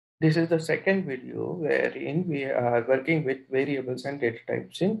This is the second video wherein we are working with variables and data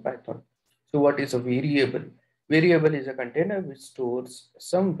types in Python. So what is a variable? Variable is a container which stores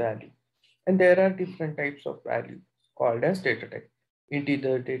some value. And there are different types of value called as data type.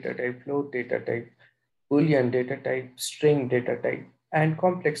 Integer data type, float data type, Boolean data type, string data type, and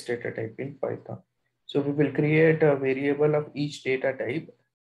complex data type in Python. So we will create a variable of each data type,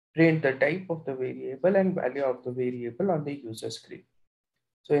 print the type of the variable and value of the variable on the user screen.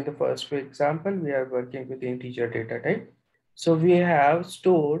 So in the first example, we are working with integer data type. So we have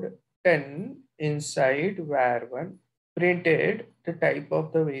stored 10 inside var1, printed the type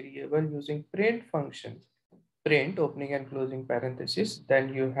of the variable using print function, print opening and closing parenthesis.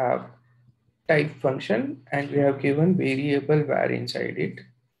 Then you have type function and we have given variable var inside it.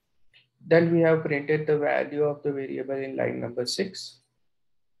 Then we have printed the value of the variable in line number 6.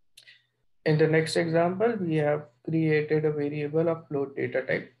 In the next example, we have created a variable of float data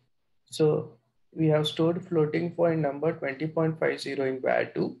type. So we have stored floating point number 20.50 in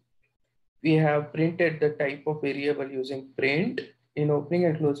var2. We have printed the type of variable using print in opening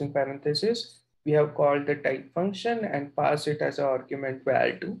and closing parenthesis. We have called the type function and passed it as an argument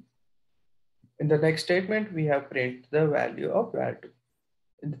var2. In the next statement, we have print the value of var2.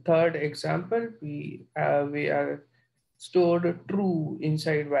 In the third example, we are stored true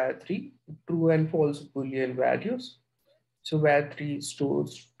inside var3, true and false Boolean values. So var3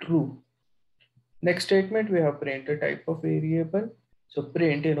 stores true. Next statement, we have print a type of variable. So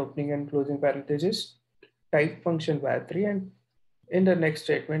print in opening and closing parenthesis, type function var3, and in the next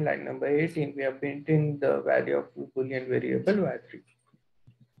statement, line number 18, we are printing the value of Boolean variable var3.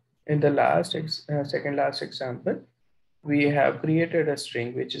 In the second last example, we have created a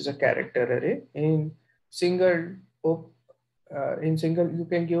string which is a character array in single. You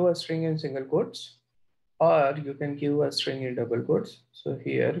can give a string in single quotes, or you can give a string in double quotes. So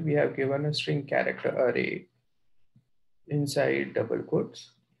here we have given a string character array inside double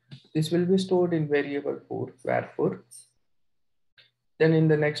quotes. This will be stored in variable 4, var4. Then in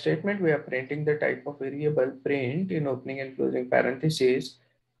the next statement, we are printing the type of variable print in opening and closing parentheses,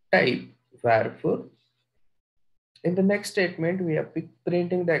 type var4. In the next statement, we are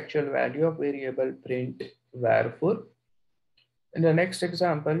printing the actual value of variable print var4. In the next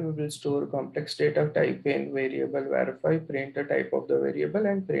example, we will store complex data type in variable var5, print the type of the variable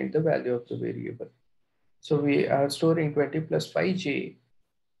and print the value of the variable. So we are storing 20 plus 5j,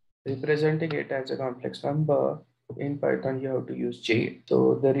 representing it as a complex number. In Python, you have to use j.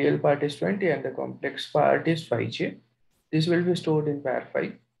 So the real part is 20 and the complex part is 5j. This will be stored in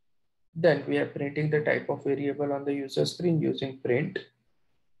var5. Then we are printing the type of variable on the user screen using print.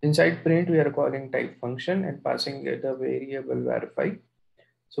 Inside print, we are calling type function and passing it the variable var5.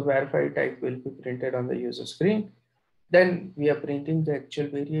 So var5 type will be printed on the user screen. Then we are printing the actual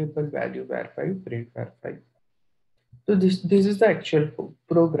variable value var5, print var5. So this is the actual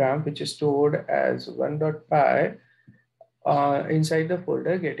program which is stored as 1.py inside the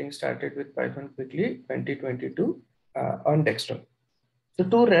folder getting started with Python quickly 2022 on desktop. So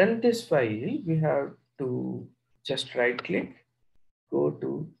to run this file, we have to just right click, go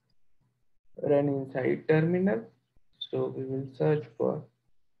to run inside terminal. So we will search for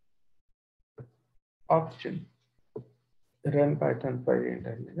option run Python file in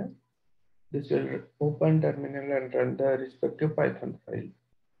terminal. This will open terminal and run the respective Python file.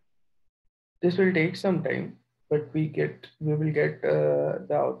 This will take some time, but we will get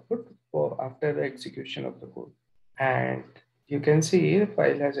the output for after the execution of the code. And you can see the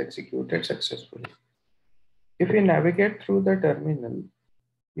file has executed successfully. If you navigate through the terminal,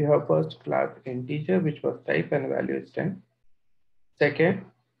 you have first class integer, which was type and value is 10. Second,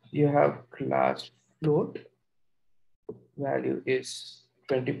 you have class float, value is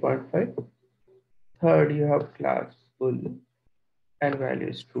 20.5. Third, you have class bool and value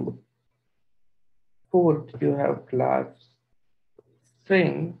is true. Fourth, you have class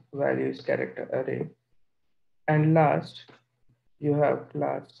string, value is character array. And last, you have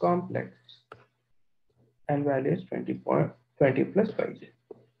class complex and value is 20 plus 5.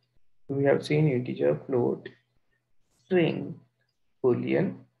 We have seen integer, float, string,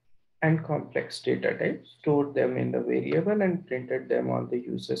 Boolean, and complex data types, stored them in the variable and printed them on the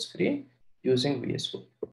user screen using VS Code.